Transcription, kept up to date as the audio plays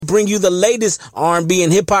bring you the latest R&B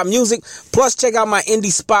and hip-hop music. Plus, check out my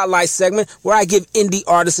Indie Spotlight segment where I give indie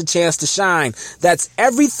artists a chance to shine. That's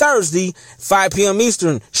every Thursday, 5 p.m.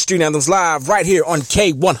 Eastern, Street Anthems Live, right here on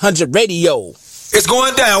K-100 Radio. It's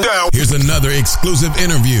going down. Here's another exclusive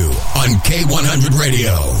interview on K-100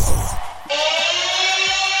 Radio.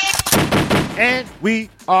 And we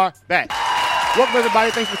are back. Welcome,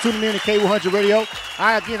 everybody. Thanks for tuning in to K-100 Radio.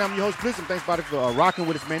 I'm your host, Blizzard. Thanks, everybody, for rocking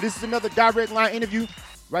with us, man. This is another direct line interview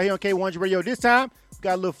right here on K-100 Radio. This time, we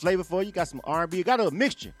got a little flavor for you. Got some R&B. We got a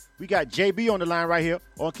mixture. We got JB on the line right here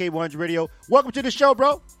on K-100 Radio. Welcome to the show,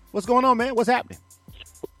 bro. What's going on, man? What's happening?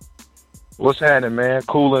 What's happening, man?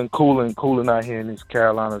 Cooling out here in these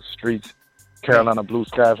Carolina streets, Carolina blue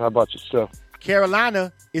skies. How about yourself?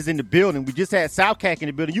 Carolina is in the building. We just had South Cac in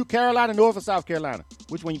the building. You Carolina, North or South Carolina?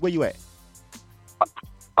 Which one? Where you at?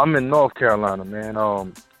 I'm in North Carolina, man.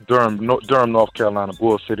 Durham, North Carolina,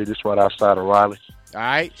 Bull City. This right outside of Raleigh. All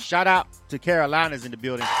right. Shout out to Carolinas in the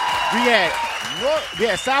building. We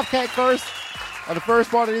had South Cac first. On the first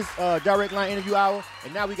part of this direct line interview hour,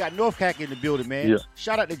 and now we got North Cac in the building, man. Yeah.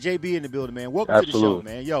 Shout out to JB in the building, man. Welcome to the show,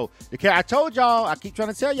 man. Yo, I told y'all, I keep trying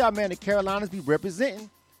to tell y'all, man, the Carolinas be representing.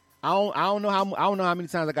 I don't know how many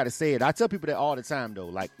times I got to say it. I tell people that all the time, though.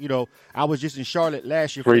 Like, you know, I was just in Charlotte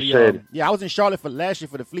last year I was in Charlotte last year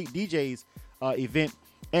for the Fleet DJs event.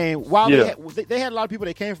 And while they had a lot of people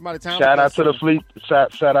that came from out of town. Shout out to the Fleet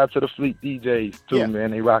DJs too,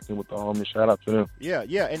 man. They rocking with the homies. Shout out to them. Yeah.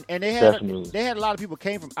 And they had a lot of people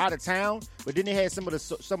came from out of town, but then they had some of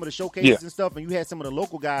the showcases and stuff, and you had some of the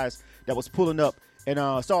local guys that was pulling up and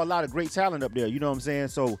saw a lot of great talent up there. You know what I'm saying?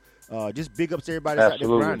 So just big ups to everybody that's out there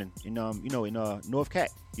grinding in North Cac.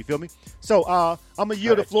 You feel me? So I'm gonna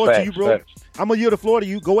yield the floor to you, bro. I'm gonna yield the floor to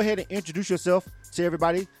you. Go ahead and introduce yourself to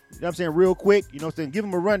everybody. You know what I'm saying? Real quick. You know what I'm saying? Give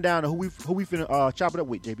them a rundown of who we finna chop it up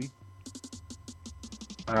with, JB.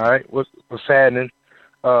 All right. What's happening?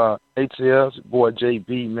 HL's boy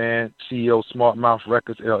JB, man. CEO Smart Mouth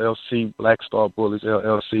Records LLC, Black Star Bullets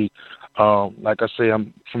LLC. Like I say,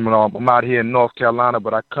 I'm out here in North Carolina,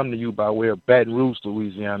 but I come to you by way of Baton Rouge,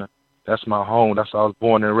 Louisiana. That's my home. That's where I was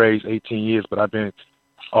born and raised, 18 years, but I've been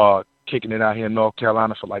kicking it out here in North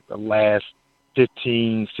Carolina for like the last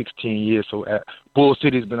 15, 16 years. So Bull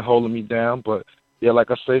City's been holding me down. But, yeah, like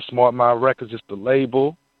I say, Smart Mouth Records is the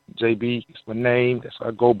label. JB is my name. That's what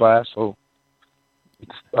I go by. So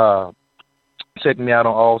check me out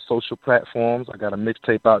on all social platforms. I got a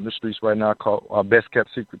mixtape out in the streets right now called Best Kept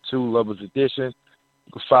Secret 2, Lovers Edition.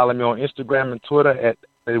 You can follow me on Instagram and Twitter at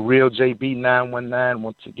TheRealJB919.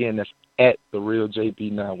 Once again, that's at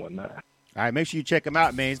TheRealJB919. All right, make sure you check him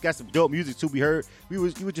out, man. He's got some dope music too. We heard we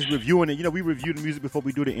were just reviewing it. You know, we review the music before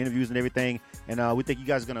we do the interviews and everything, and we think you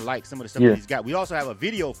guys are gonna like some of the stuff that he's got. We also have a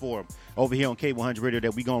video for him over here on K100 Radio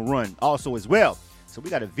that we gonna run also as well. So we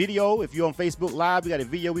got a video. If you're on Facebook Live, we got a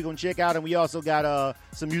video we're gonna check out, and we also got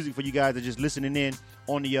some music for you guys that are just listening in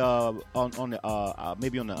on the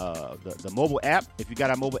maybe on the mobile app. If you got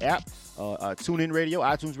our mobile app, TuneIn Radio,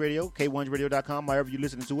 iTunes Radio, K100Radio.com, however you're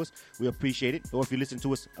listening to us, we appreciate it. Or if you're listening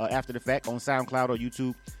to us after the fact on SoundCloud or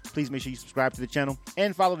YouTube, please make sure you subscribe to the channel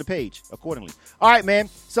and follow the page accordingly. All right, man.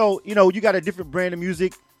 So you got a different brand of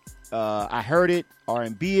music. I heard it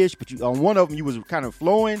R&B-ish, but on one of them you was kind of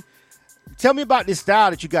flowing. Tell me about this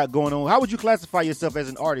style that you got going on. How would you classify yourself as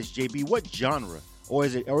an artist, JB? What genre? Or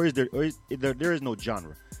is there is no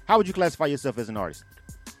genre? How would you classify yourself as an artist?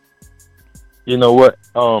 You know what?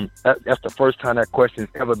 That's the first time that question's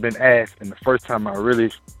ever been asked, and the first time I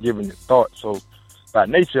really given it thought. So, by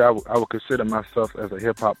nature, I would consider myself as a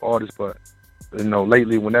hip hop artist. But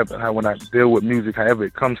lately, when I deal with music, however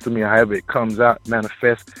it comes to me, however it comes out,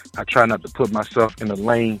 manifests, I try not to put myself in a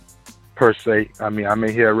lane per se. I mean, I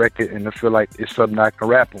may hear a record and I feel like it's something I can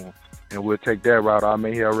rap on, and we'll take that route. I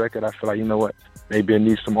may hear a record, I feel like, you know what, maybe it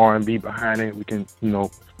needs some R&B behind it. We can,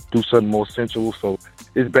 do something more sensual. So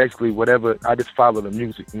it's basically whatever. I just follow the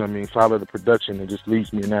music, follow the production. It just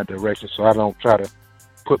leads me in that direction. So I don't try to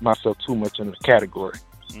put myself too much in a category,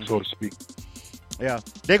 so to speak. Yeah,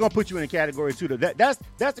 they're gonna put you in a category too. That's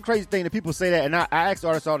the crazy thing that people say that, and I ask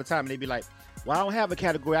artists all the time, and they be like, "Well, I don't have a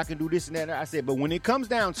category. I can do this and that." I said, but when it comes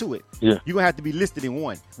down to it, you're gonna have to be listed in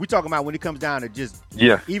one. We talking about when it comes down to just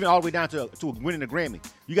even all the way down to winning a Grammy,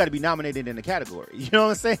 you got to be nominated in the category. You know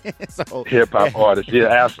what I'm saying? So hip hop artist,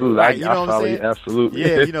 absolutely. Right, I follow you, absolutely.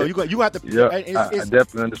 Yeah, you have to. Yeah, I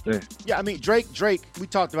definitely understand. Yeah, I mean Drake. We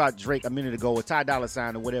talked about Drake a minute ago, with Ty Dolla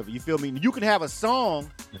 $ign or whatever. You feel me? You can have a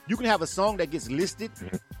song. You can have a song that gets listed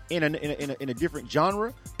in a different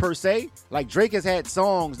genre per se. Like Drake has had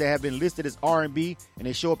songs that have been listed as R&B, and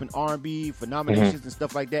they show up in R&B for nominations and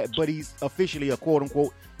stuff like that. But he's officially a quote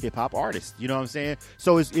unquote hip hop artist. You know what I'm saying?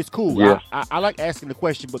 So it's cool. Yeah. I like asking the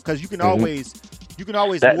question because you can always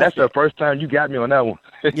That's the first time you got me on that one.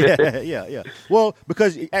 yeah. Well,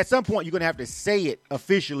 because at some point you're gonna have to say it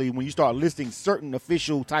officially when you start listing certain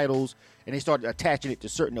official titles and they start attaching it to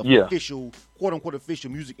certain official, quote unquote,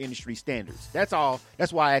 official music industry standards. That's all.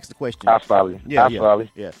 That's why I asked the question. I follow you.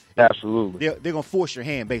 Yeah. Absolutely. They're gonna force your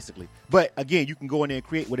hand basically. But again, you can go in there and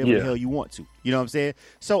create whatever the hell you want to. You know what I'm saying?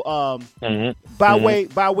 So, by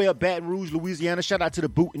way of Baton Rouge, Louisiana, shout out to the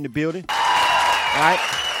boot in the building. All right.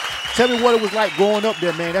 Tell me what it was like growing up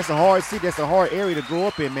there, man. That's a hard city. That's a hard area to grow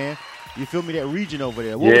up in, man. You feel me? That region over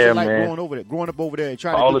there. What was it like growing up over there and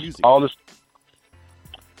trying to do music?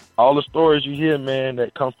 All the stories you hear, man,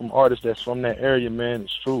 that come from artists that's from that area, man,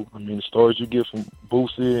 it's true. I mean, the stories you get from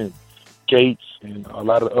Boosie and Gates and a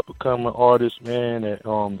lot of up-and-coming artists, man,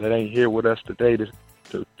 that ain't here with us today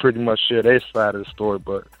to pretty much share their side of the story.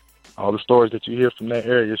 But all the stories that you hear from that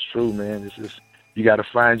area is true, man. It's just you got to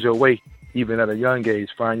find your way. Even at a young age,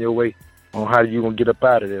 find your way on how you gonna get up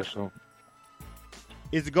out of there. So,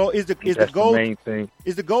 is the goal? The main thing.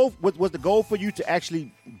 Is the goal? Was the goal for you to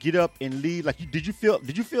actually get up and leave? Like, did you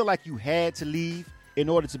feel like you had to leave in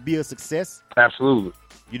order to be a success? Absolutely.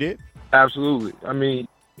 You did? Absolutely. I mean,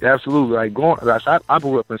 absolutely. Like I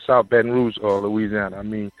grew up in South Baton Rouge, Louisiana. I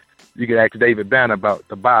mean, you could ask David Banner about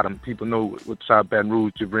the bottom. People know what South Baton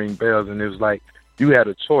Rouge to ring bells, and it was like you had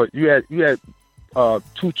a choice. You had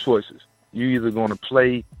two choices. You either going to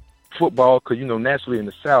play football, because, naturally in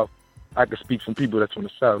the South, I can speak from people that's from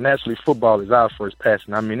the South. Naturally, football is our first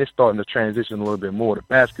passion. I mean, it's starting to transition a little bit more to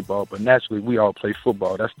basketball, but naturally, we all play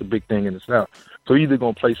football. That's the big thing in the South. So you're either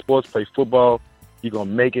going to play sports, play football, you're going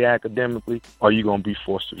to make it academically, or you're going to be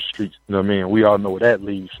forced to the streets. You know what I mean? We all know where that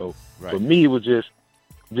leads. So for me, it was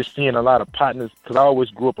just seeing a lot of partners, because I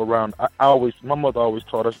always grew up around, my mother always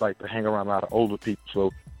taught us, like, to hang around a lot of older people.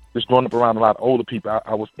 So just growing up around a lot of older people,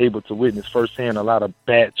 I was able to witness firsthand a lot of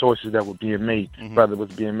bad choices that were being made, whether it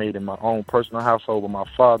was being made in my own personal household with my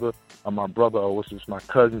father or my brother, or was just my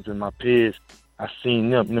cousins and my peers. I seen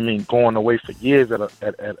them, going away for years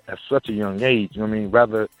at such a young age.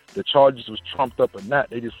 Whether the charges was trumped up or not,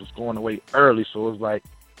 they just was going away early. So it was like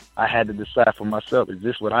I had to decide for myself: is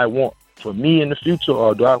this what I want for me in the future,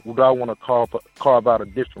 or do I want to carve out a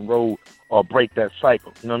different road or break that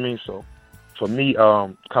cycle? You know what I mean? So for me,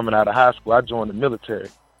 coming out of high school, I joined the military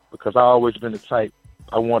because I always been the type,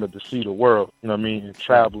 I wanted to see the world, and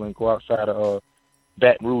travel and go outside of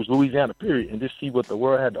Baton Rouge, Louisiana, period, and just see what the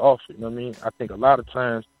world had to offer. I think a lot of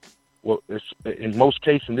times, in most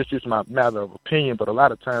cases, and this is my matter of opinion, but a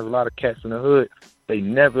lot of times, a lot of cats in the hood, they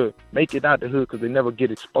never make it out the hood because they never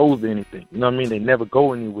get exposed to anything. They never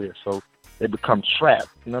go anywhere, so they become trapped.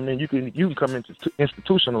 You can come into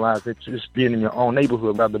institutionalized it just being in your own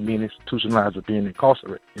neighborhood rather than being institutionalized or being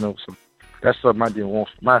incarcerated. So that's something I didn't want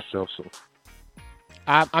for myself. So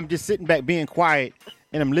I'm just sitting back being quiet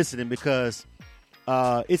and I'm listening because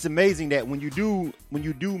it's amazing that when you do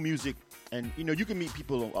music, and you can meet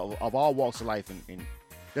people of all walks of life, and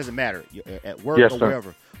doesn't matter at work or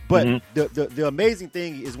wherever. But the amazing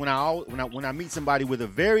thing is when I meet somebody with a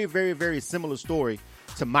very, very, very similar story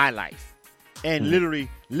to my life. And literally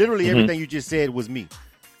everything you just said was me.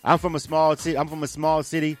 I'm from a small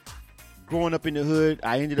city. Growing up in the hood,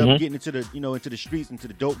 I ended up getting into the streets, into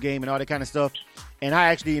the dope game and all that kind of stuff. And I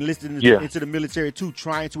actually enlisted into the military too,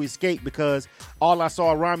 trying to escape because all I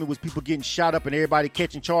saw around me was people getting shot up and everybody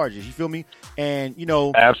catching charges. You feel me? And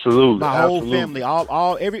absolutely, my whole family,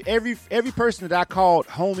 every person that I called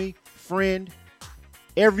homie, friend,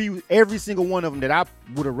 every single one of them that I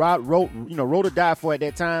would have wrote or died for at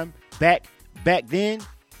that time, back then,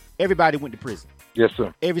 everybody went to prison. Yes,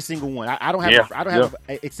 sir. Every single one. I don't have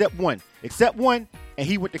except one, and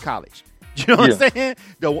he went to college. You know what I'm saying?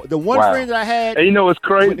 The one friend that I had, and it's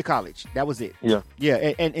crazy, went to college. That was it. Yeah.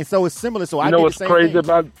 And so it's similar. So I did what's the same crazy thing.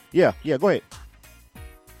 About? Yeah. Go ahead.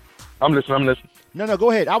 I'm listening. No,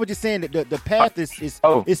 go ahead. I was just saying that the path is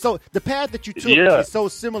so the path that you took is so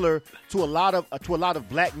similar to a lot of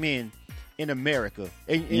black men in America.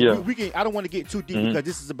 And we can. I don't want to get too deep because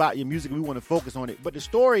this is about your music. We want to focus on it. But the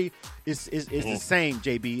story is the same,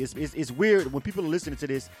 JB. It's weird when people are listening to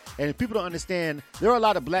this and people don't understand. There are a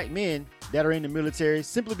lot of black men that are in the military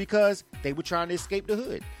simply because they were trying to escape the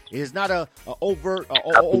hood. It's not a over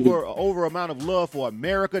amount of love for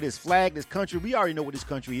America, this flag, this country. We already know what this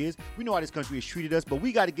country is. We know how this country has treated us, but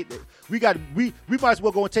we got to get we might as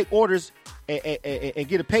well go and take orders and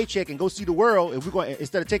get a paycheck and go see the world if we're going,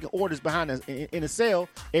 instead of taking orders behind us in a cell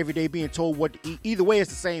every day being told what to eat. Either way, it's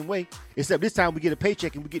the same way, except this time we get a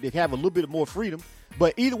paycheck and we get to have a little bit more freedom.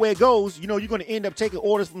 But either way it goes, you're going to end up taking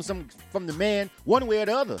orders from the man one way or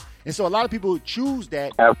the other. And so a lot of people choose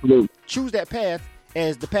that path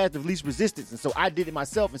as the path of least resistance. And so I did it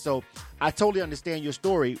myself. And so I totally understand your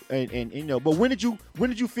story. And but when did you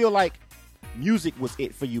feel like music was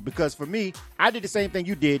it for you? Because for me, I did the same thing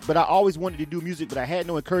you did, but I always wanted to do music, but I had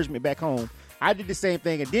no encouragement back home. I did the same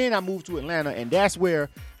thing, and then I moved to Atlanta, and that's where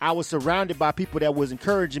I was surrounded by people that was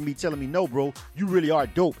encouraging me, telling me, no, bro, you really are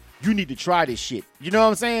dope. You need to try this shit. You know what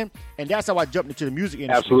I'm saying? And that's how I jumped into the music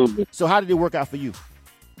industry. Absolutely. So how did it work out for you?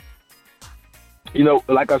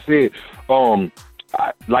 Like I said,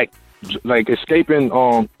 like escaping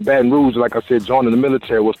Baton Rouge, like I said, joining the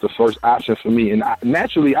military was the first option for me. And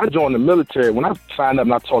naturally, I joined the military. When I signed up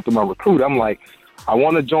and I talked to my recruiter, I'm like, I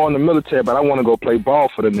want to join the military, but I want to go play ball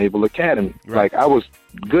for the Naval Academy. Right. Like, I was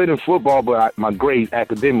good in football, but my grades,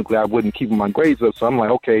 academically, I wasn't keeping my grades up. So I'm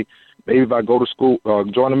like, okay, maybe if I go to school,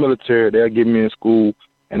 join the military, they'll get me in school,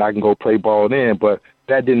 and I can go play ball then. But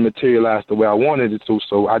that didn't materialize the way I wanted it to,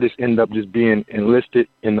 so I just ended up just being enlisted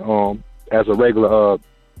in as a regular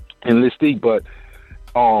enlistee. But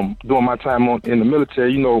during my time in the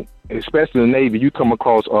military, especially in the Navy, you come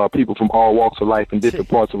across people from all walks of life in different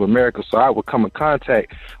parts of America. So I would come in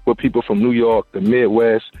contact with people from New York, the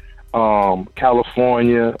Midwest,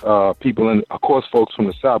 California, people, and of course folks from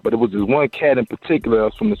the South. But it was this one cat in particular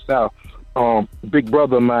from the South, big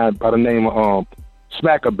brother of mine by the name of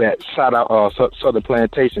Smackerbat, shout out Southern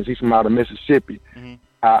Plantations. He's from out of Mississippi.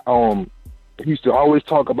 Mm-hmm. He used to always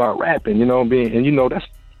talk about rapping, that's,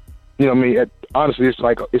 honestly,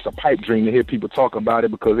 it's a pipe dream to hear people talk about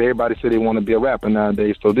it, because everybody say they want to be a rapper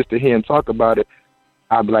nowadays. So just to hear him talk about it,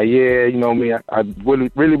 I'd be like, yeah, I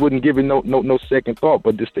really wouldn't give it no second thought.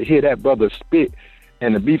 But just to hear that brother spit,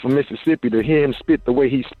 and to be from Mississippi, to hear him spit the way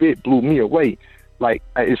he spit blew me away. Like,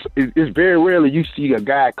 it's very rarely you see a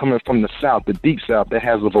guy coming from the South, the deep South, that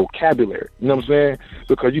has a vocabulary. You know what I'm saying?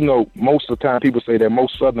 Because, most of the time people say that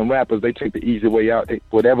most Southern rappers, they take the easy way out.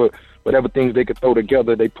 Whatever things they could throw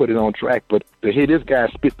together, they put it on track. But to hear this guy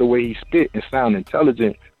spit the way he spit and sound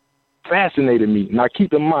intelligent fascinated me. Now,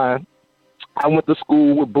 keep in mind, I went to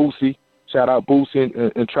school with Boosie. Shout out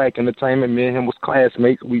Boosie in track entertainment. Me and him was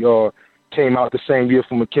classmates. We came out the same year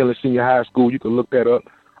from McKinley Senior High School. You can look that up.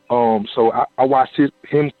 So I watched his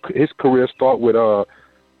career start with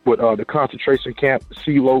the concentration camp,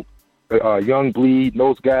 CeeLo, Young Bleed,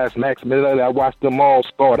 those guys, Max Miller. I watched them all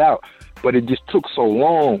start out, but it just took so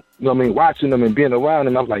long. Watching them and being around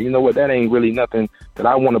them, I was like, you know what, that ain't really nothing that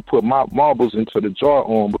I want to put my marbles into the jar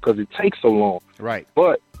on, because it takes so long. Right.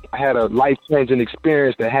 But I had a life-changing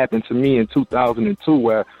experience that happened to me in 2002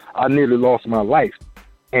 where I nearly lost my life,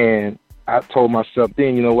 and I told myself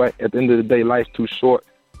then, you know what, at the end of the day, life's too short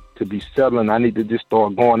to be settling. I need to just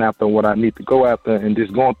start going after what I need to go after, and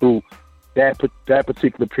just going through that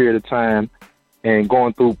particular period of time and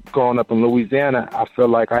growing up in Louisiana, I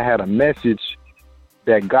felt like I had a message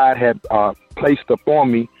that God had placed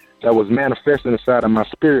upon me that was manifesting inside of my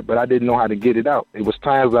spirit, but I didn't know how to get it out. It was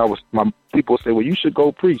times my people say, well, you should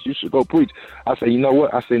go preach. You should go preach. I say, you know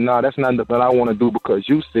what? I say, no, that's not what I want to do, because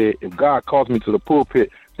you said if God calls me to the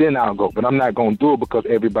pulpit, then I'll go. But I'm not going to do it because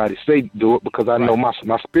everybody say do it, because I know my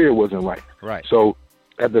spirit wasn't right. Right. So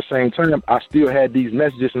at the same time, I still had these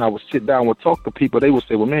messages, and I would sit down and talk to people. They would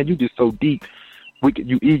say, well, man, you just so deep.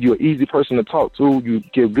 You're an easy person to talk to. You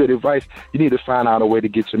give good advice. You need to find out a way to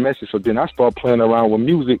get your message. So then I started playing around with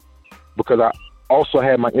music, because I also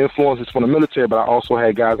had my influences from the military, but I also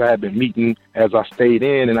had guys I had been meeting as I stayed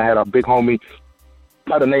in, and I had a big homie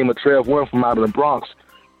by the name of Trev Warren from out of the Bronx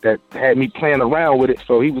that had me playing around with it.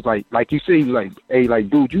 So he was like you said, he was like, hey, like,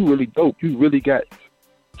 dude, you really dope. You really got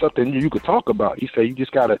something you could talk about. He said, you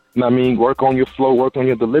just got to, work on your flow, work on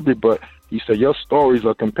your delivery. But he said, your stories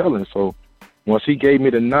are compelling. So once he gave me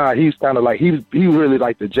the nod, he was kind of like, he really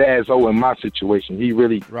like the Jazz-O in my situation. He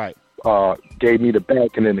really gave me the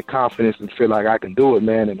back and then the confidence and feel like I can do it,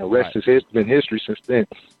 man. And the rest has been history since then.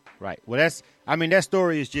 Right. Well, that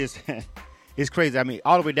story is just, it's crazy. I mean,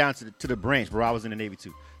 all the way down to the branch, bro. I was in the Navy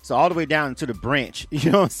too. So all the way down to the branch,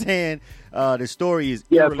 you know what I'm saying? The story is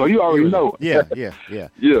so you already know. Yeah.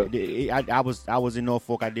 I was in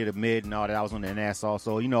Norfolk. I did a mid and all that. I was on the Nassau.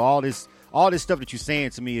 So all this stuff that you're saying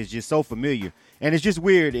to me is just so familiar, and it's just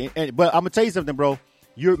weird. But I'm gonna tell you something, bro.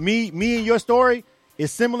 me and your story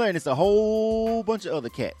is similar, and it's a whole bunch of other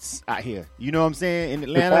cats out here. You know what I'm saying? In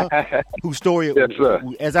Atlanta, whose story, yes, sir.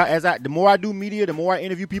 the more I do media, the more I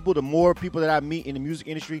interview people, the more people that I meet in the music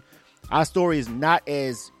industry, our story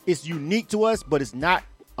is it's unique to us, but it's not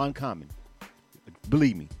uncommon.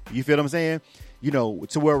 Believe me. You feel what I'm saying? You know,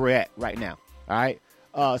 to where we're at right now. All right.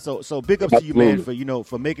 So big ups to you, man,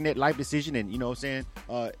 for making that life decision, and you know what I'm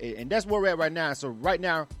saying. And that's where we're at right now. So right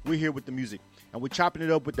now we're here with the music, and we're chopping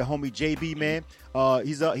it up with the homie JB, man.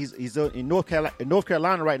 He's in North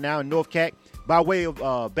Carolina right now, in North Cac, by way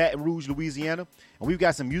of Baton Rouge, Louisiana, and we've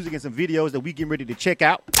got some music and some videos that we getting ready to check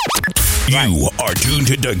out. You are tuned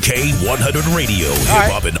to K-100 Radio,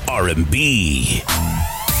 hip hop and R&B.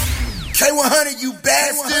 K-100, you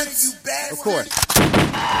bastards! Of course.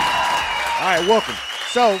 All right, welcome.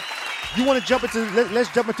 So, you want to jump into,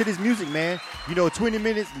 let's jump into this music, man. You know, 20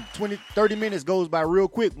 minutes, 30 minutes goes by real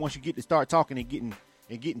quick once you get to start talking and getting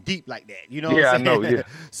deep like that. You know what I'm saying? I know, yeah.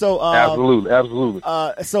 So, Absolutely.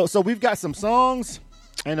 So we've got some songs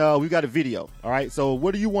and we've got a video. All right. So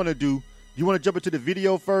what do you want to do? You want to jump into the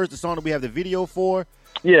video first, the song that we have the video for?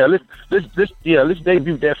 Yeah, let's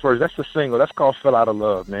debut that first. That's the single. That's called Fell Out of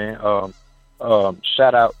Love, man.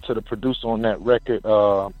 Shout out to the producer on that record,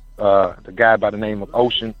 the guy by the name of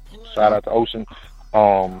Ocean. Shout out to Ocean.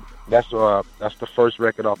 That's the first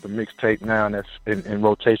record off the mixtape now, and that's in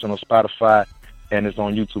rotation on Spotify, and it's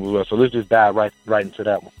on YouTube as well. So let's just dive right into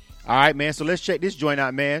that one. All right, man. So let's check this joint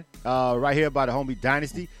out, man. Right here by the homie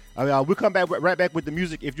Dynasty. We'll come back right back with the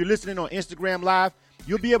music. If you're listening on Instagram Live,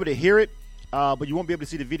 you'll be able to hear it, but you won't be able to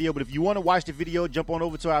see the video. But if you want to watch the video, jump on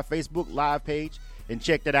over to our Facebook Live page and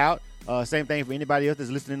check that out. Same thing for anybody else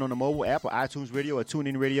that's listening on the mobile app or iTunes Radio or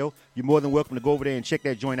TuneIn Radio. You're more than welcome to go over there and check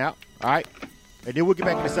that joint out. All right? And then we'll get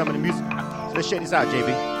back into some of the music. So let's check this out,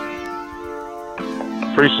 JB.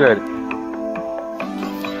 Appreciate it.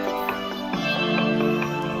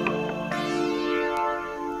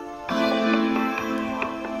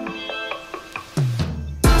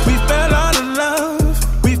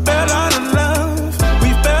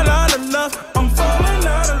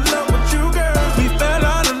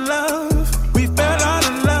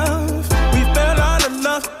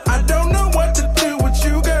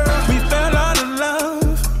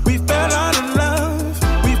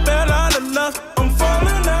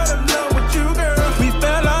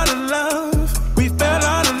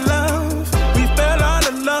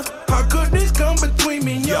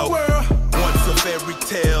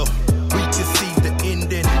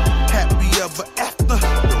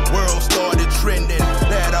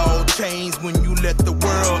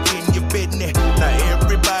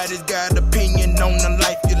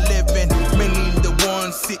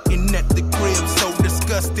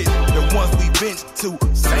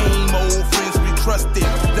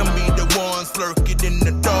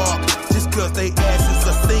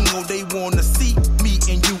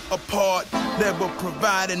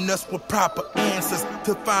 With proper answers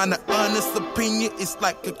to find an honest opinion, it's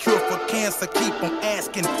like a cure for cancer. Keep on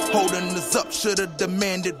asking, holding us up, should've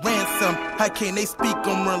demanded ransom. How can they speak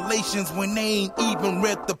on relations when they ain't even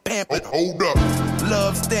read the pamphlet? Hold up,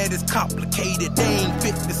 love status complicated, they ain't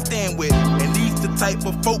fit to stand with. And these the type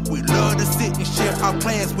of folk we love to sit and share our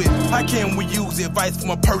plans with. How can we use advice from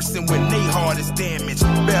a person when they heart is damaged?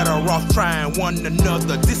 Better off trying one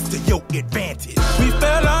another, this to your advantage. We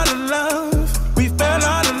fell out of love, we fell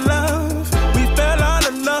out of love, we fell out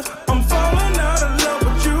of love. I'm falling out of love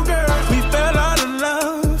with you, girl. We fell out of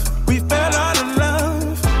love, we fell out of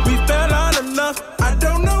love, we fell out of love. I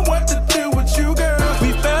don't know what to do with you, girl.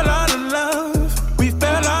 We fell out of love, we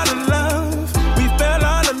fell out of love, we fell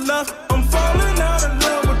out of love. I'm falling out of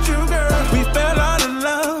love with you, girl. We fell out of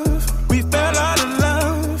love, we fell out of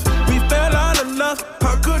love, we fell out of love.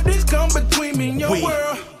 How could this come between me and your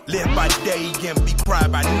world? Live by day and be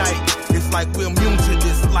cried by night. It's like we're immune to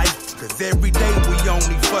this life, cause every day we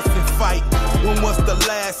only fuss and fight. When was the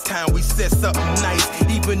last time we said something nice?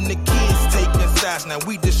 Even the kids taking sides, now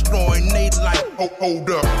we destroying they life. Hold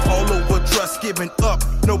up, all over trust, giving up,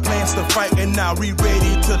 no plans to fight, and now we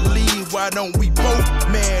ready to leave. Why don't we both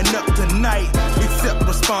man up tonight? Accept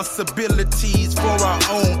responsibilities for our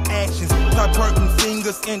own actions. Stop pointing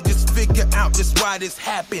fingers and just figure out just why this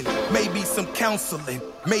happened. Maybe some counseling,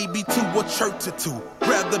 maybe to a church or two.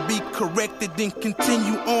 Rather be corrected than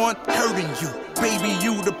continue on hurting you. Baby,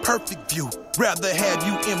 you the perfect view. Rather have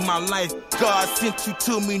you in my life. God sent you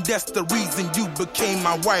to me, that's the reason you became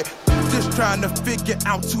my wife. Just trying to figure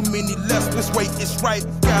out too many left. This way is right.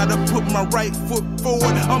 Gotta put my right foot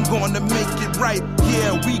forward. I'm gonna make it right.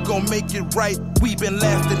 Yeah, we gon' make it right. We been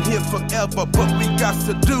lasting here forever, but we got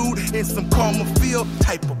to do in some calmer feel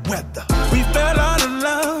type of weather. We fell out of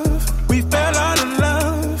love. We fell out of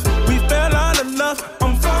love. We fell out of love.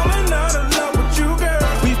 I'm falling out of love with you,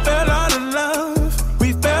 girl. We fell out of love.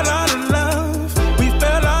 We fell out of love. We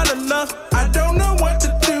fell out of love. I don't know what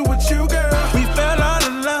to do with you, girl. We fell out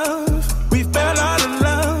of love. We fell out of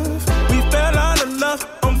love. We fell out of love.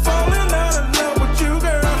 I'm falling out of love with you,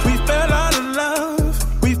 girl. We fell out of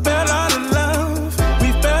love. We fell out of love.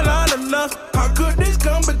 We fell out of love. How could this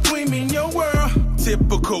come between me and your world?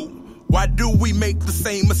 Typical. Why do we make the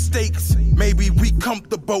same mistakes? Maybe we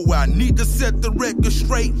comfortable. I need to set the record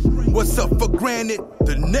straight. What's up for granted?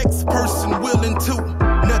 The next person willing to.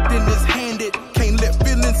 Nothing is handed. Can't let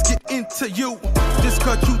feelings get into you. Just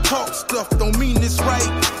cause you talk stuff don't mean it's right.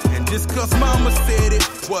 And just cause mama said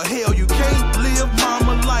it, well hell you can't live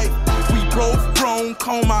mama life. We both grown,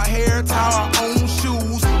 comb our hair, tie our own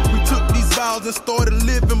shoes. We took these vows and started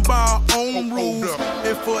living by our own rules.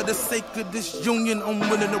 And for the sake of this union, I'm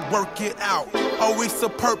willing to work it out. Always a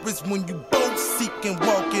purpose when you both seeking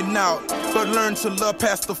walking out. But learn to love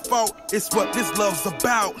past the fault, it's what this love's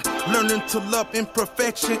about. Learning to love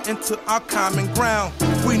imperfection into our common ground.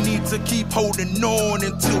 We need to keep holding on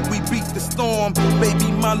until we beat the storm.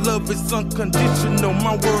 Baby, my love is unconditional,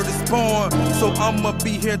 my word is born. So I'ma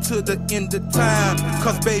be here till the end of time.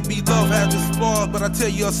 Cause baby, love has its flaws, but I tell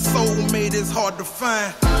you, a soulmate is hard to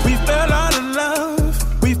find. We fell out of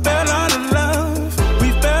love. We fell out of love.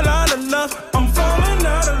 We fell out of love. I'm falling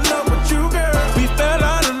out of love with you, girl. We fell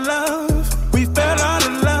out of love. We fell out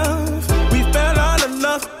of love. We fell out of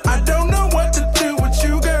love. I don't know what to do with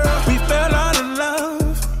you, girl. We fell out of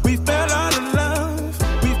love. We fell out of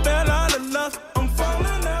love. We fell out of love. I'm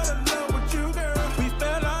falling out of love with you, girl. We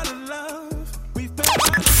fell out of love. We fell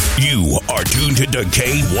out of love. You are tuned to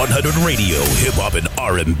K-100 Radio, Hip Hop and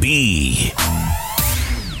R&B.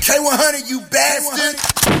 K-100, you bastard!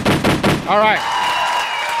 All right.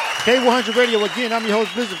 K-100 Radio again. I'm your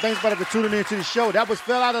host, Blizzard. Thanks, everybody, for tuning in to the show. That was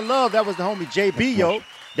Fell Out of Love. That was the homie JB, yo.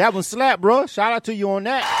 That one slapped, bro. Shout out to you on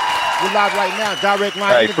that. We're live right now. Direct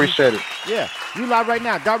line interview. Appreciate it. Yeah. You live right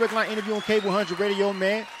now. Direct line interview on K-100 Radio,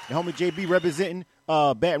 man. The homie JB representing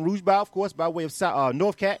Baton Rouge, of course, by way of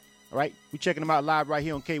North Cat. All right. We checking them out live right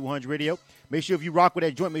here on K-100 Radio. Make sure if you rock with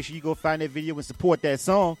that joint, make sure you go find that video and support that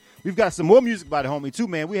song. We've got some more music by the homie too,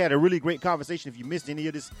 man. We had a really great conversation. If you missed any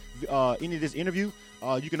of this interview,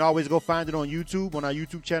 you can always go find it on YouTube, on our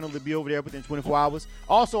YouTube channel. It'll be over there within 24 hours.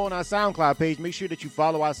 Also on our SoundCloud page. Make sure that you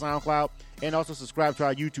follow our SoundCloud and also subscribe to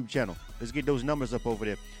our YouTube channel. Let's get those numbers up over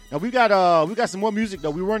there. Now we got some more music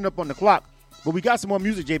though. We're running up on the clock, but we got some more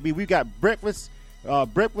music, JB. We got Breakfast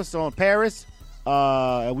on Paris.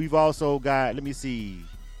 We've also got, let me see,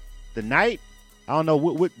 The Night. I don't know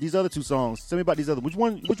what these other two songs. Tell me about these other. Which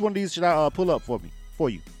one of these should I pull up for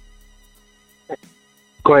you?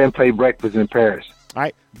 Go ahead and play Breakfast in Paris. All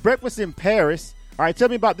right, Breakfast in Paris. All right, tell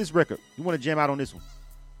me about this record. You want to jam out on this one?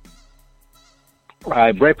 All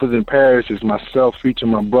right, Breakfast in Paris is myself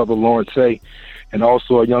featuring my brother Lawrence A, and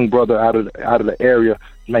also a young brother out of the area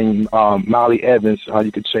named Molly Evans.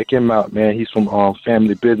 You can check him out, man. He's from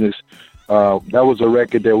Family Business. That was a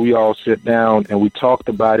record that we all sit down and we talked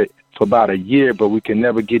about it for about a year, but we can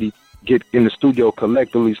never get in the studio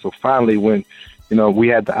collectively. So finally, when we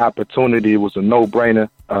had the opportunity, it was a no-brainer.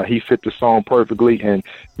 He fit the song perfectly, and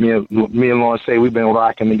me and Lawrence say we've been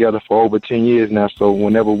rocking together for over 10 years now. So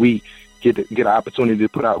whenever we get an opportunity to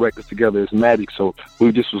put out records together, it's magic. So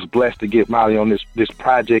we just was blessed to get Molly on this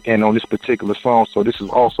project and on this particular song. So this is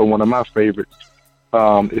also one of my favorites.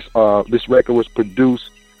 This record was produced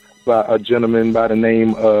by a gentleman by the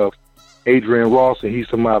name of Adrian Ross, and he's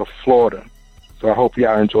from out of Florida. So I hope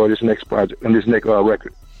y'all enjoy this next project and this next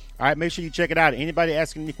record. All right, make sure you check it out. Anybody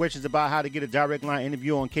asking any questions about how to get a direct line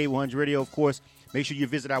interview on K100 Radio, of course, make sure you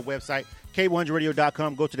visit our website,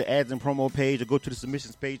 K100radio.com. Go to the ads and promo page or go to the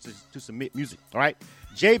submissions page to submit music. All right,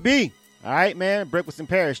 JB. All right, man. Breakfast in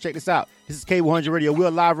Paris. Check this out. This is K100 Radio.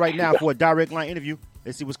 We're live right now for a direct line interview.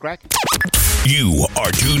 Let's see what's cracking. You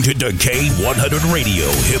are tuned to K100 Radio,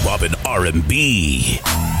 Hip Hop and R&B.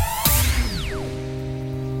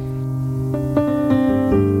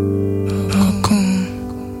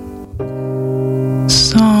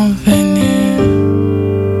 Sans venir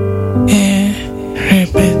et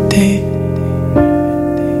répéter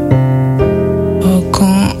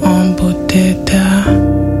aucun embouté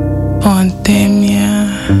pandémia,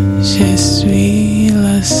 je suis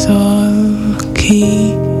le seul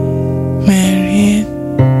qui mérite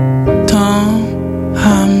tant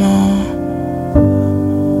amour.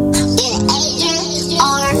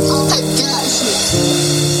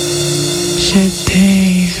 je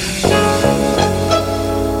t'aime.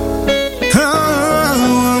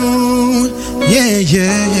 Oh, yeah,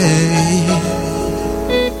 yeah, yeah.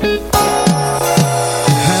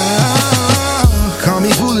 Call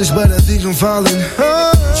me foolish, but I think I'm falling.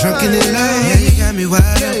 Drunk in LA, yeah, you got me wide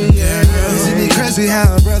open, girl. Isn't it crazy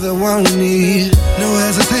how a brother won't need? No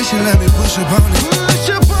hesitation, let me push up on it.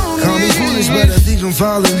 Call me foolish, but I think I'm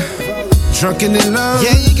falling. Drunk in love,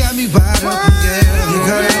 yeah, you got me wide open, girl. You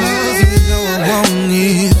got it love, you know I won't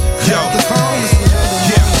need. Yo,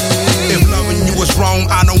 yeah. If loving you is wrong,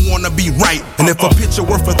 I don't wanna be right. And if a picture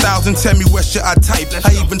worth 1,000, tell me where should I type?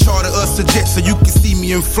 I even charter us a jet so you can see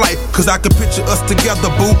me in flight. Cause I can picture us together,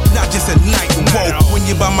 boo, not just at night. Whoa, when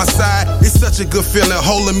you're by my side, it's such a good feeling.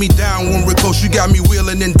 Holding me down when we're close, you got me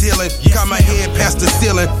wheeling and dealing. Got my head past the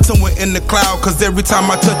ceiling, somewhere in the cloud. Cause every time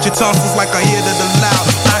I touch your tongue, it's like I hear it aloud.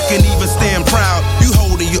 I can even stand proud, you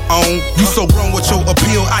holding your own. You so grown with your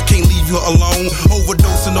appeal, I can't leave you alone.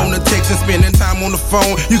 Overdosing on the text and spending time on the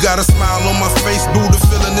phone. You got a smile on my face, boo, the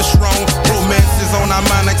feeling is strong. Romance is on our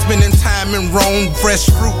mind like spending time in Rome.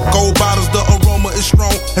 Fresh fruit, gold bottles, the aroma is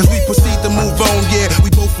strong. As we proceed to move on, yeah,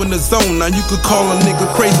 we both in the zone. Now you could call a nigga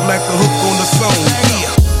crazy like the hook on the song.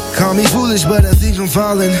 Yeah. Call me foolish, but I think I'm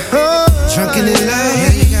falling. Drunk in LA,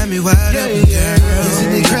 yeah, you got me wide open, girl.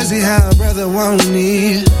 Isn't it crazy how a brother won't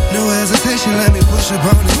need? No hesitation, let me push up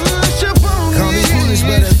on it. Call me foolish,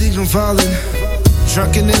 but I think I'm falling.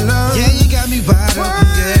 Drunk in love, yeah, you got me wide open,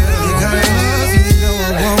 girl. You got it love, you know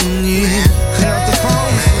I won't need. Cut off the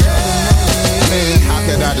phone, man, how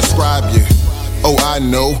could I describe you? Oh, I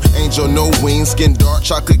know, angel, no wings, skin dark,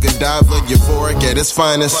 chocolate Godiva, euphoric at its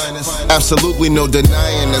finest. Absolutely no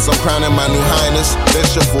denying as I'm crowning my new highness.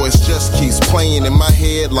 There's your voice just keeps playing in my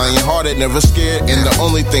head, lying hearted, never scared. And the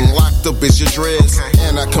only thing locked up is your dreads.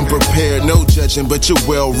 And I can prepare, no judging, but you're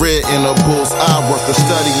well read in a bull's eye worth of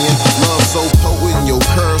studying. Love so potent, your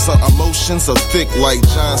curves are emotions so thick like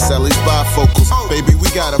John Sally's bifocals. Baby, we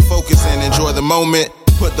gotta focus and enjoy the moment.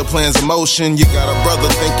 Put the plans in motion, you got a brother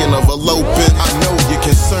thinking of eloping. I know you're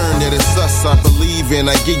concerned that it's us I believe in.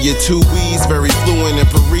 I give you two E's, very fluent and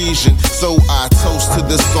Parisian. So I toast to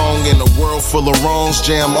this song in a world full of wrongs.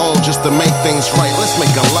 Jam on just to make things right, let's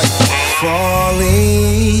make a light.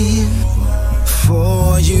 falling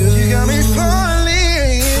for you. You got me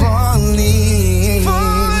falling, falling,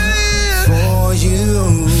 falling for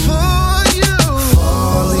you, for you,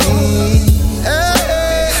 falling,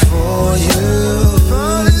 hey, for you.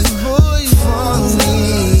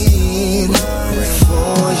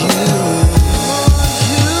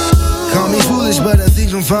 But I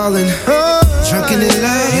think I'm falling. Drunk in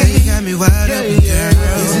LA, yeah, you got me wide open, girl.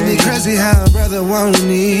 Isn't it crazy how a brother won't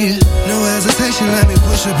need? No hesitation, let me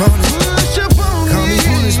push up on it. Call me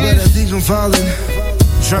foolish, but I think I'm falling.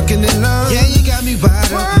 Drunk in love, yeah, you got me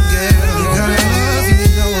wide open, girl. You got love, you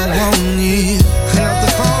know I won't need. Cut off the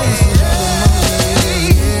phone.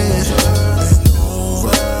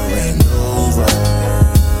 Over and over,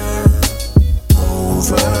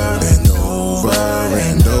 over and over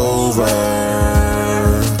and over.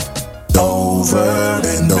 Over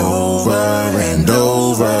and over and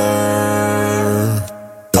over,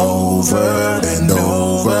 over and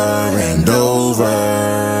over and over.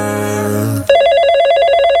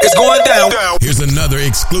 It's going down. Here's another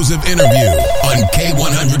exclusive interview on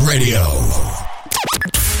K-100 Radio.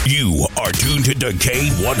 You are tuned to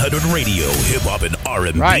K-100 Radio, hip hop and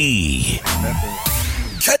R&B. Right.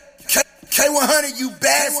 K-100, you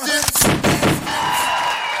bastards!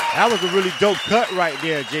 That was a really dope cut right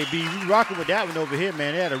there, JB. We rocking with that one over here,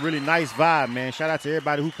 man. They had a really nice vibe, man. Shout out to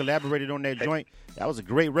everybody who collaborated on that joint. That was a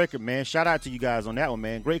great record, man. Shout out to you guys on that one,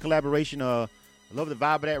 man. Great collaboration. I love the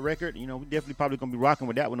vibe of that record. You know, we definitely probably going to be rocking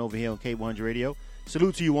with that one over here on K100 Radio.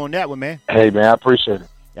 Salute to you on that one, man. Hey, man, I appreciate it.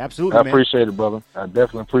 Absolutely, man. I appreciate it, brother. I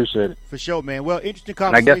definitely appreciate it. For sure, man. Well, interesting And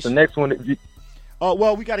conversation. I guess the next one...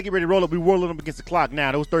 well, we got to get ready to roll up. We're rolling up against the clock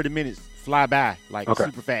now. Those 30 minutes fly by like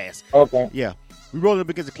super fast. Okay. Yeah. We rolling up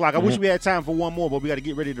against the clock. I wish we had time for one more, but we got to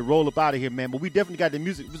get ready to roll up out of here, man. But we definitely got the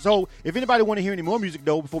music. So if anybody want to hear any more music,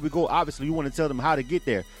 though, before we go, obviously, you want to tell them how to get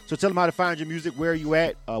there. So tell them how to find your music, where you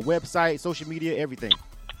at, website, social media, everything.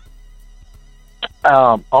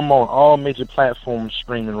 I'm on all major platforms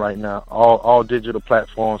streaming right now. All digital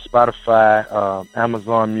platforms: Spotify,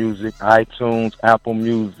 Amazon Music, iTunes, Apple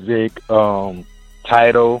Music,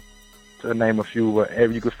 Tidal, to name a few.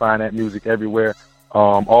 Wherever you can find that music everywhere.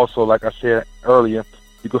 Also, like I said earlier,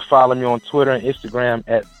 you can follow me on Twitter and Instagram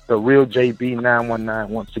at TheRealJB919.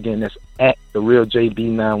 Once again, that's at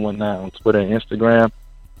TheRealJB919 on Twitter and Instagram.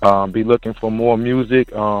 Be looking for more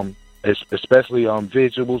music, especially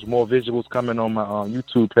visuals, more visuals coming on my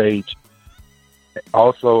YouTube page.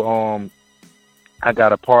 Also, I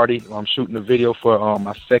got a party. I'm shooting a video for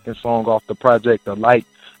my second song off the project, The Light.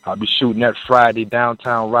 I'll be shooting that Friday,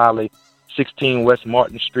 downtown Raleigh, 16 West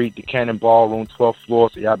Martin Street, the Cannon Ballroom, 12th floor.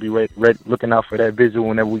 So y'all be ready, looking out for that visual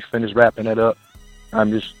whenever we finish wrapping that up.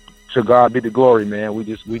 I'm just, to God be the glory, man. We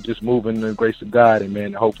just moving in the grace of God, and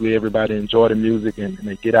man, hopefully everybody enjoy the music and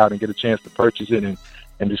they get out and get a chance to purchase it and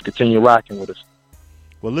just continue rocking with us.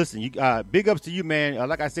 Well, listen, you big ups to you, man.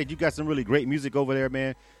 Like I said, you got some really great music over there,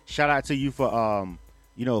 man. Shout out to you for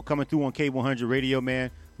coming through on K100 Radio,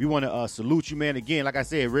 man. We want to salute you, man. Again, like I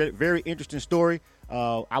said, very interesting story.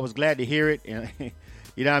 I was glad to hear it, and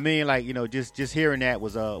you know what I mean. Like, just hearing that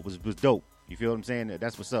was dope. You feel what I'm saying?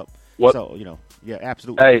 That's what's up. What? So yeah,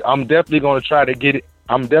 absolutely. Hey, I'm definitely gonna try to get it.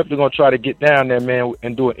 I'm definitely gonna try to get down there, man,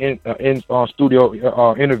 and do an in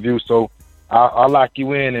studio interview. So I'll lock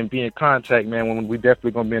you in and be in contact, man, when we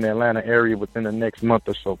definitely going to be in the Atlanta area within the next month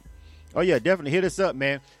or so. Oh, yeah, definitely. Hit us up,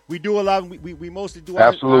 man. We do a lot. We mostly do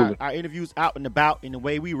our interviews out and about in a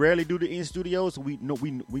way. We rarely do the in-studios. We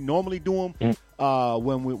normally do them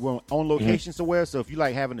when we're on location somewhere. So if you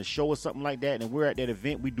like having a show or something like that and we're at that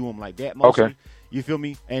event, we do them like that mostly. Okay. You feel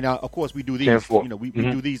me? And, of course, we do these. We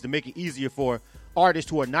do these to make it easier for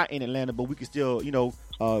artists who are not in Atlanta, but we can still,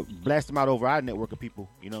 blast them out over our network of people.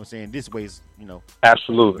 You know what I'm saying? This way is,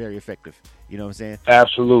 absolutely very effective. You know what I'm saying?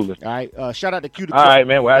 Absolutely. All right. Shout out to Q. All right,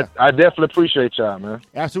 man. Well, I definitely appreciate y'all, man.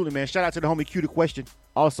 Absolutely, man. Shout out to the homie Q the Question.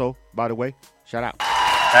 Also, by the way, shout out.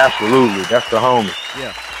 Absolutely. That's the homie.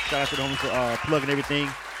 Yeah. Shout out to the homie for plugging everything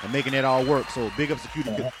and making that all work. So big ups to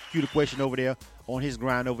Q the Question over there on his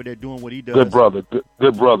grind over there doing what he does. Good brother.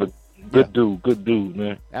 Good brother. Good dude,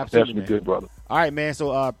 man. Absolutely, definitely man. Good brother. All right, man.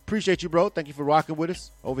 So appreciate you, bro. Thank you for rocking with us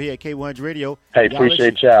over here at K100 Radio. Hey,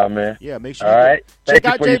 appreciate y'all, man. Yeah, make sure. All right. Check Thank you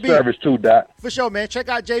out for JB. your service too, Doc. For sure, man. Check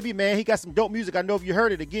out JB, man. He got some dope music. I know if you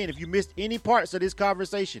heard it again, if you missed any parts of this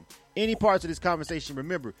conversation,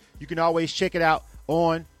 remember, you can always check it out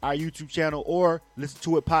on our YouTube channel or listen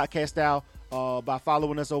to it podcast style by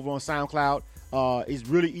following us over on SoundCloud. It's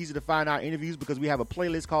really easy to find our interviews because we have a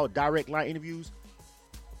playlist called Direct Line Interviews.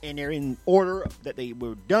 And they're in order that they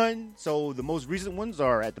were done. So the most recent ones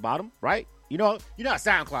are at the bottom, right? You know how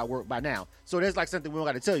SoundCloud work by now. So there's like something we don't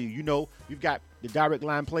got to tell you. You've got the Direct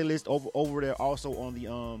Line playlist over there also on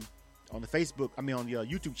the Facebook. I mean on the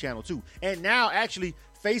YouTube channel too. And now actually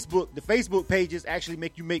the Facebook pages actually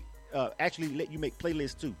let you make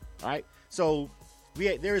playlists too. All right. So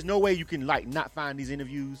there is no way you can not find these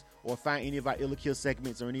interviews or find any of our Illa Kill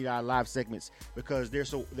segments or any of our live segments because they're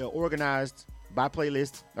organized by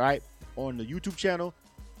playlist, all right, on the YouTube channel,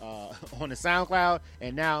 on the SoundCloud,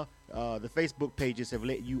 and now the Facebook pages have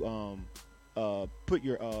let you put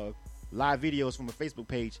your live videos from a Facebook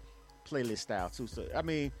page playlist style too. So I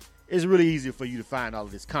mean, it's really easy for you to find all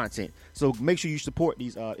of this content. So make sure you support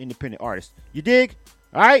these independent artists. You dig?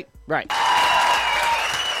 All right, right.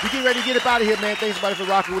 We get ready to get up out of here, man. Thanks everybody for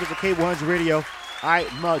rocking with us at K100 Radio. All right,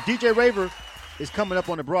 DJ Raver is coming up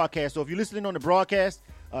on the broadcast. So if you're listening on the broadcast.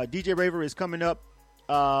 DJ Raver is coming up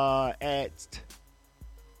at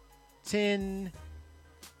 7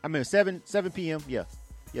 p.m. Yeah,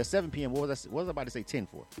 7 p.m. What was I about to say 10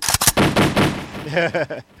 for?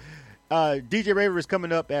 DJ Raver is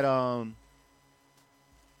coming up at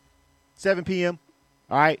 7 p.m.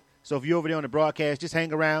 All right. So if you're over there on the broadcast, just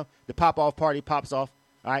hang around. The pop-off party pops off.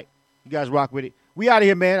 All right. You guys rock with it. We out of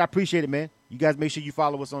here, man. I appreciate it, man. You guys make sure you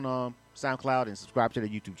follow us on SoundCloud and subscribe to the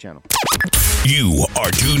YouTube channel. You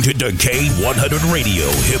are tuned to K100 Radio,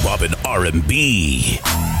 Hip Hop and R&B.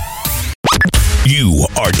 You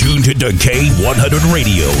are tuned to K100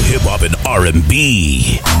 Radio, Hip Hop and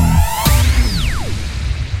R&B.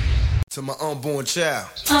 To my unborn child.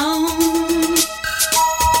 To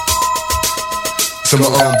my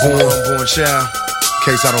unborn child. In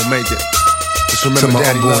case I don't make it. Just remember, to my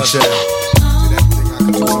unborn child.